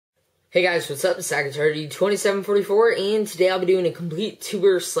Hey guys, what's up? It's Secretary2744, and today I'll be doing a complete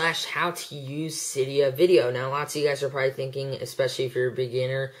tuber / how to use Cydia video. Now, lots of you guys are probably thinking, especially if you're a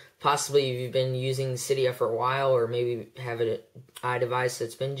beginner, possibly if you've been using Cydia for a while, or maybe have an iDevice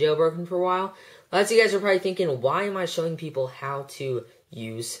that's been jailbroken for a while. Lots of you guys are probably thinking, why am I showing people how to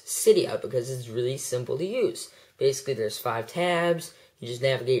use Cydia? Because it's really simple to use. Basically, there's 5 tabs. You just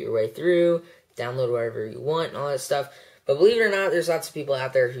navigate your way through, download whatever you want, and all that stuff. But believe it or not, there's lots of people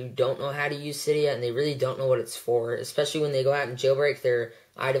out there who don't know how to use Cydia, and they really don't know what it's for, especially when they go out and jailbreak their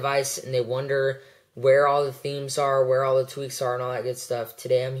iDevice, and they wonder where all the themes are, where all the tweaks are, and all that good stuff.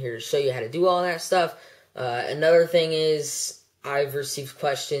 Today I'm here to show you how to do all that stuff. Another thing is, I've received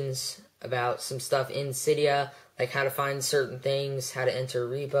questions about some stuff in Cydia, like how to find certain things, how to enter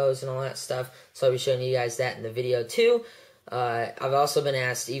repos, and all that stuff. So I'll be showing you guys that in the video too. I've also been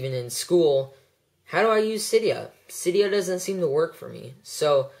asked, even in school, how do I use Cydia? Cydia doesn't seem to work for me.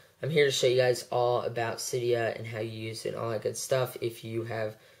 So I'm here to show you guys all about Cydia and how you use it and all that good stuff. If you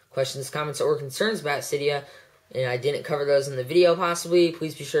have questions, comments, or concerns about Cydia, and I didn't cover those in the video possibly,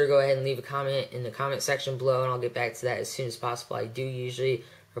 please be sure to go ahead and leave a comment in the comment section below, and I'll get back to that as soon as possible. I do usually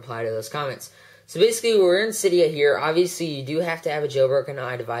reply to those comments. So basically, we're in Cydia here. Obviously, you do have to have a jailbroken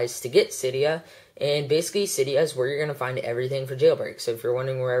iDevice to get Cydia. And basically, Cydia is where you're going to find everything for jailbreak. So if you're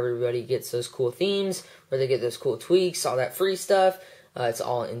wondering where everybody gets those cool themes, where they get those cool tweaks, all that free stuff, it's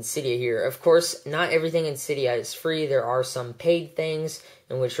all in Cydia here. Of course, not everything in Cydia is free. There are some paid things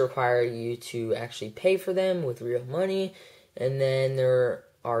in which require you to actually pay for them with real money. And then there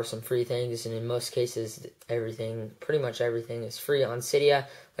are some free things, and in most cases, pretty much everything is free on Cydia.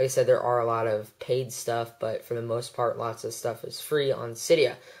 Like I said, there are a lot of paid stuff, but for the most part, lots of stuff is free on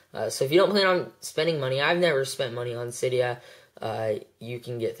Cydia. So if you don't plan on spending money, I've never spent money on Cydia, you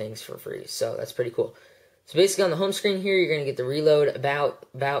can get things for free. So that's pretty cool. So basically on the home screen here, you're going to get the reload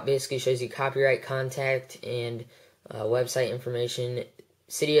about basically shows you copyright, contact, and website information.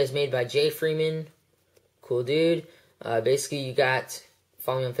 Cydia is made by Jay Freeman. Cool dude. Basically you got,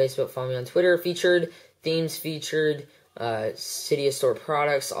 follow me on Facebook, follow me on Twitter, featured, themes featured, Cydia store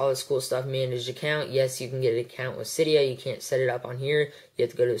products, all this cool stuff, managed account. Yes, you can get an account with Cydia. You can't set it up on here. You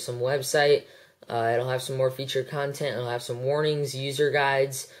have to go to some website. It'll have some more featured content. It'll have some warnings, user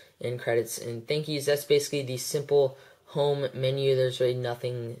guides, and credits and thank yous. That's basically the simple home menu. There's really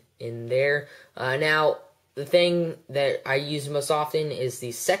nothing in there. Now, the thing that I use most often is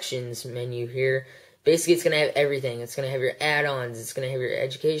the sections menu here. Basically, it's going to have everything. It's going to have your add-ons. It's going to have your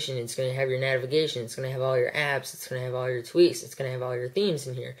education. It's going to have your navigation. It's going to have all your apps. It's going to have all your tweaks. It's going to have all your themes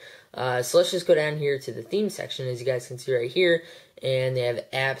in here. So let's just go down here to the theme section, as you guys can see right here. And they have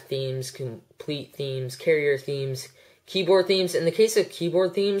app themes, complete themes, carrier themes, keyboard themes. In the case of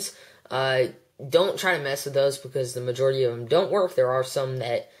keyboard themes, don't try to mess with those because the majority of them don't work. There are some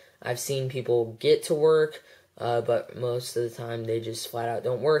that I've seen people get to work. But most of the time they just flat out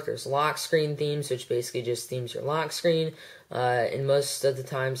don't work. There's Lockscreen Themes, which basically just themes your lock screen. And most of the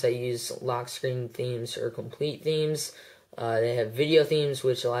times I use Lockscreen Themes or complete themes. They have video themes,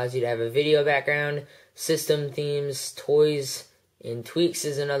 which allows you to have a video background. System themes, toys, and tweaks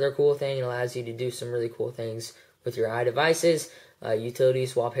is another cool thing. It allows you to do some really cool things with your iDevices.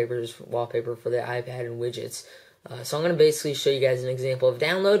 Utilities, wallpaper for the iPad, and widgets. So I'm going to basically show you guys an example of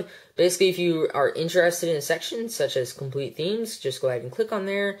download. Basically, if you are interested in a section such as complete themes, just go ahead and click on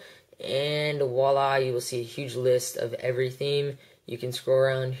there, and voila, you will see a huge list of every theme. You can scroll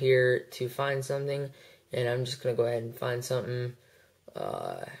around here to find something, and I'm just going to go ahead and find something.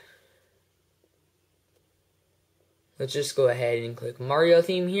 Let's just go ahead and click Mario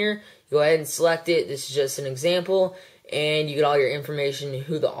theme here. Go ahead and select it. This is just an example. And you get all your information,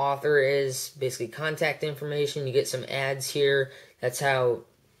 who the author is, basically contact information. You get some ads here. That's how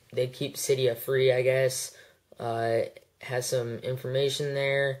they keep Cydia free, I guess. It has some information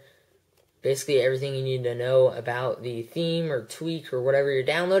there. Basically everything you need to know about the theme or tweak or whatever you're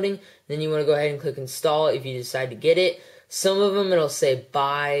downloading. Then you want to go ahead and click install if you decide to get it. Some of them it'll say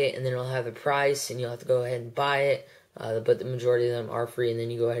buy, and then it'll have the price, and you'll have to go ahead and buy it. But the majority of them are free, and then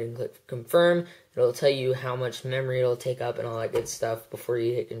you go ahead and click confirm. It'll tell you how much memory it'll take up and all that good stuff before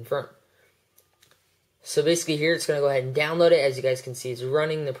you hit confirm. So basically here it's going to go ahead and download it. As you guys can see, it's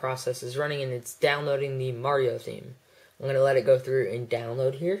running, the process is running, and it's downloading the Mario theme. I'm going to let it go through and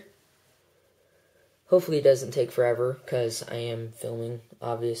download here. Hopefully it doesn't take forever, because I am filming,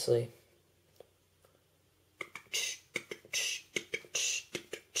 obviously.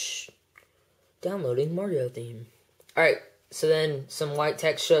 Downloading Mario theme. Alright, so then some white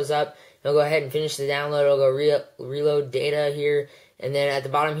text shows up. It'll go ahead and finish the download. It'll go reload data here. And then at the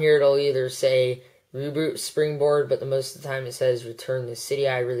bottom here, it'll either say reboot Springboard, but most of the time it says return to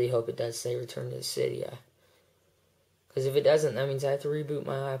Cydia. I really hope it does say return to Cydia, because if it doesn't, that means I have to reboot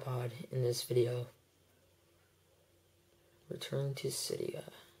my iPod in this video. Return to Cydia.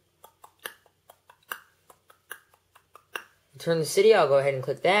 Return to Cydia, I'll go ahead and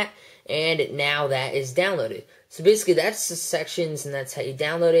click that, and now that is downloaded. So basically that's the sections, and that's how you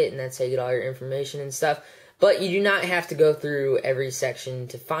download it, and that's how you get all your information and stuff. But you do not have to go through every section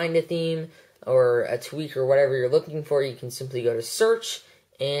to find a theme or a tweak or whatever you're looking for. You can simply go to search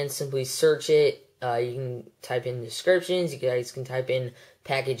and simply search it. You can type in descriptions, you guys can type in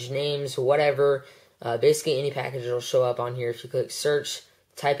package names, whatever. Basically any package will show up on here if you click search.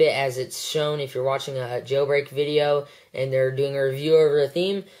 Type it as it's shown if you're watching a jailbreak video and they're doing a review over a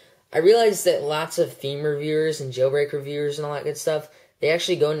theme. I realized that lots of theme reviewers and jailbreak reviewers and all that good stuff, they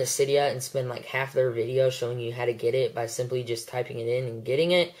actually go into Cydia and spend like half their video showing you how to get it by simply just typing it in and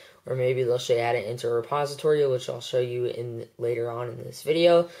getting it. Or maybe they'll show you how to enter a repository, which I'll show you in later on in this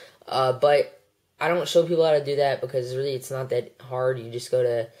video. But I don't show people how to do that because really it's not that hard. You just go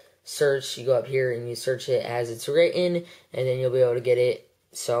to search, you go up here and you search it as it's written, and then you'll be able to get it.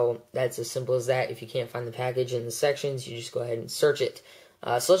 So that's as simple as that. If you can't find the package in the sections, you just go ahead and search it.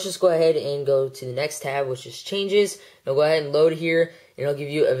 So let's just go ahead and go to the next tab, which is changes. I'll go ahead and load here, and it'll give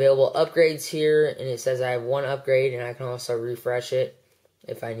you available upgrades here, and it says I have one upgrade, and I can also refresh it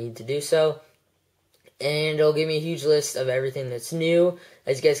if I need to do so. And it'll give me a huge list of everything that's new.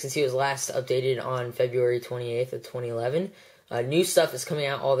 As you guys can see, it was last updated on February 28th of 2011. New stuff is coming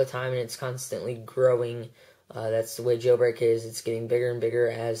out all the time, and it's constantly growing. That's the way jailbreak is. It's getting bigger and bigger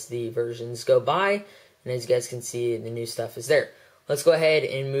as the versions go by. And as you guys can see, the new stuff is there. Let's go ahead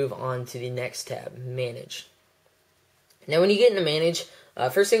and move on to the next tab, Manage. Now when you get into Manage,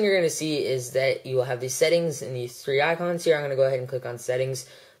 first thing you're going to see is that you will have these settings and these three icons here. I'm going to go ahead and click on Settings.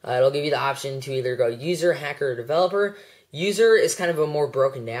 It'll give you the option to either go User, Hacker, or Developer. User is kind of a more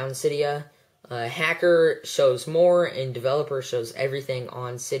broken down Cydia. Hacker shows more, and Developer shows everything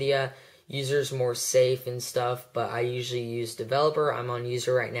on Cydia. User's more safe and stuff, but I usually use Developer. I'm on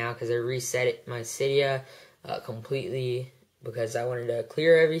User right now because I reset my Cydia completely because I wanted to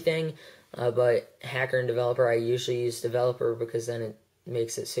clear everything. But Hacker and Developer, I usually use Developer because then it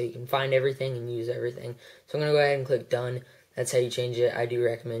makes it so you can find everything and use everything. So I'm going to go ahead and click Done. That's how you change it. I do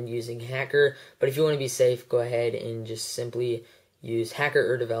recommend using Hacker, but if you want to be safe, go ahead and just simply use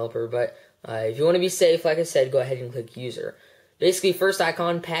Hacker or Developer. But if you want to be safe, like I said, go ahead and click User. Basically, first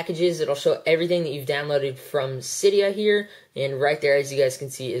icon, Packages. It'll show everything that you've downloaded from Cydia here. And right there, as you guys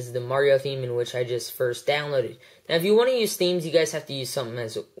can see, is the Mario theme in which I just first downloaded. Now, if you want to use themes, you guys have to use something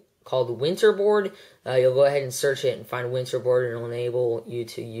as called Winterboard. You'll go ahead and search it and find Winterboard, and it'll enable you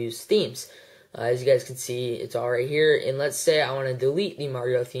to use themes. As you guys can see, it's all right here. And let's say I want to delete the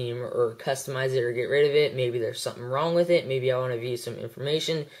Mario theme or customize it or get rid of it. Maybe there's something wrong with it. Maybe I want to view some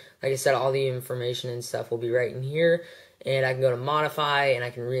information. Like I said, all the information and stuff will be right in here. And I can go to Modify, and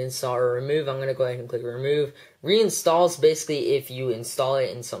I can reinstall or remove. I'm going to go ahead and click Remove. Reinstall is basically if you install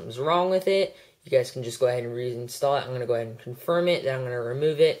it and something's wrong with it. You guys can just go ahead and reinstall it. I'm going to go ahead and confirm it. Then I'm going to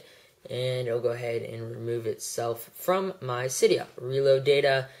remove it. And it'll go ahead and remove itself from my Cydia. Reload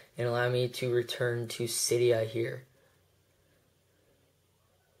data and allow me to return to Cydia here.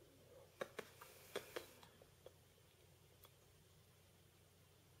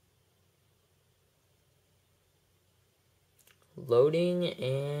 Loading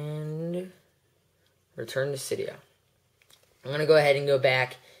and return to Cydia. I'm going to go ahead and go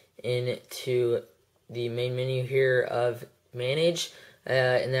back into the main menu here of Manage.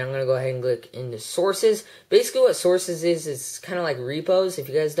 And then I'm going to go ahead and click into Sources. Basically what Sources is kind of like repos. If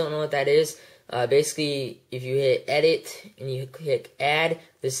you guys don't know what that is, basically if you hit Edit and you click Add,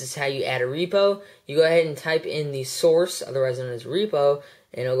 this is how you add a repo. You go ahead and type in the source, otherwise known as repo,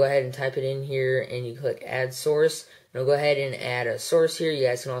 and it'll go ahead and type it in here, and you click Add Source. And it'll go ahead and add a source here. You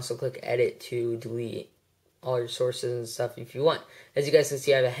guys can also click Edit to delete all your sources and stuff if you want. As you guys can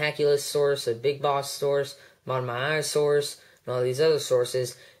see, I have a Hackulous source, a Big Boss source, Mod My Eye source, and all these other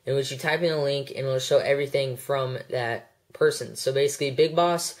sources, in which you type in a link and it'll show everything from that person. So basically, Big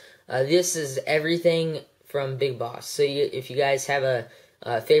Boss, this is everything from Big Boss. So if you guys have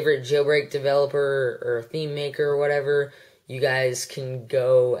a favorite jailbreak developer or a theme maker or whatever, you guys can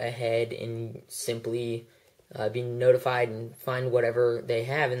go ahead and simply be notified and find whatever they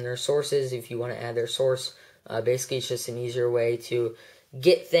have in their sources if you want to add their source. Basically, it's just an easier way to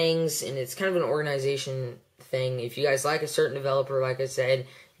get things, and it's kind of an organization thing. If you guys like a certain developer, like I said,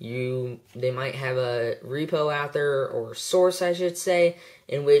 they might have a repo out there, or source I should say,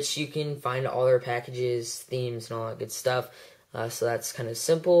 in which you can find all their packages, themes, and all that good stuff. So that's kind of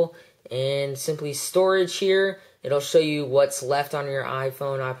simple. and simply storage here. It'll show you what's left on your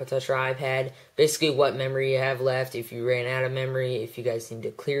iPhone, iPod Touch, or iPad. Basically what memory you have left, if you ran out of memory, if you guys need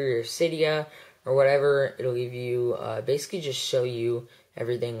to clear your Cydia or whatever. It'll give you, basically just show you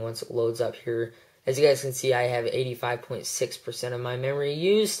everything once it loads up here. As you guys can see, I have 85.6% of my memory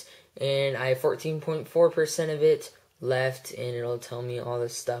used, and I have 14.4% of it left, and it'll tell me all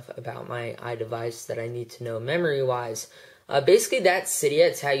this stuff about my iDevice that I need to know memory-wise. Basically, that's Cydia.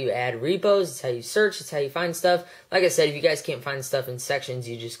 It's how you add repos, it's how you search, it's how you find stuff. Like I said, if you guys can't find stuff in sections,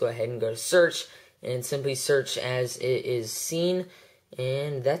 you just go ahead and go to search, and simply search as it is seen,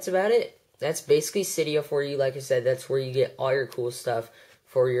 and that's about it. That's basically Cydia for you. Like I said, that's where you get all your cool stuff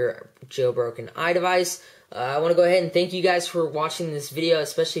for your jailbroken iDevice. I want to go ahead and thank you guys for watching this video,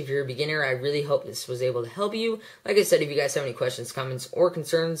 especially if you're a beginner. I really hope this was able to help you. Like I said, if you guys have any questions, comments, or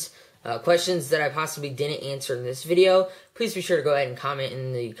concerns, questions that I possibly didn't answer in this video, please be sure to go ahead and comment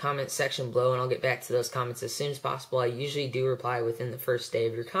in the comment section below, and I'll get back to those comments as soon as possible. I usually do reply within the first day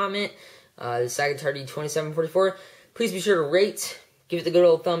of your comment. This is Untitled 2744. Please be sure to rate, give it the good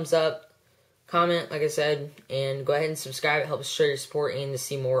old thumbs up, comment, like I said, and go ahead and subscribe. It helps show your support and to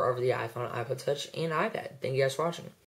see more over the iPhone, iPod Touch, and iPad. Thank you guys for watching.